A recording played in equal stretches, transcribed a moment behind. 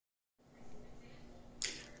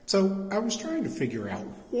So I was trying to figure out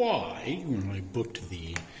why, when I booked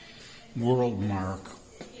the WorldMark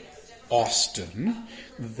Austin,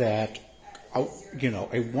 that a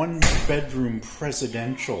one-bedroom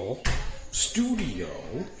presidential studio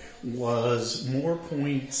was more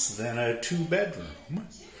points than a two-bedroom.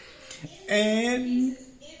 And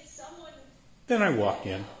then I walk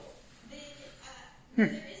in.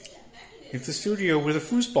 It's a studio with a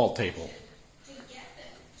foosball table.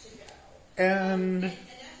 And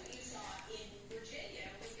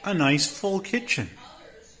a nice full kitchen.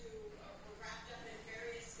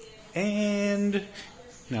 And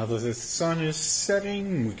now that the sun is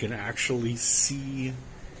setting, we can actually see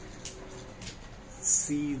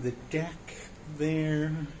the deck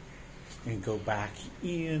there and go back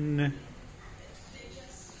in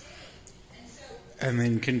and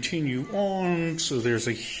then continue on. So there's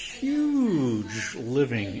a huge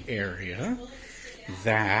living area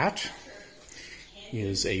that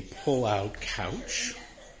is a pull-out couch.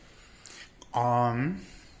 And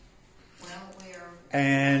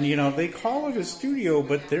they call it a studio,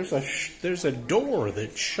 but there's a door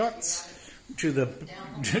that shuts to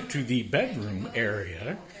the bedroom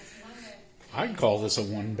area. I'd call this a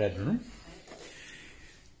one-bedroom.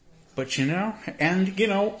 But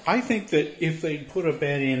I think that if they put a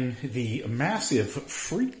bed in the massive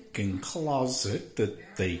freaking closet,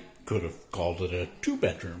 that they could have called it a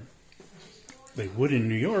two-bedroom. They would in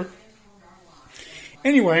New York.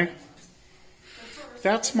 Anyway,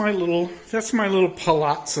 that's my little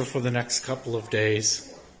palazzo for the next couple of days.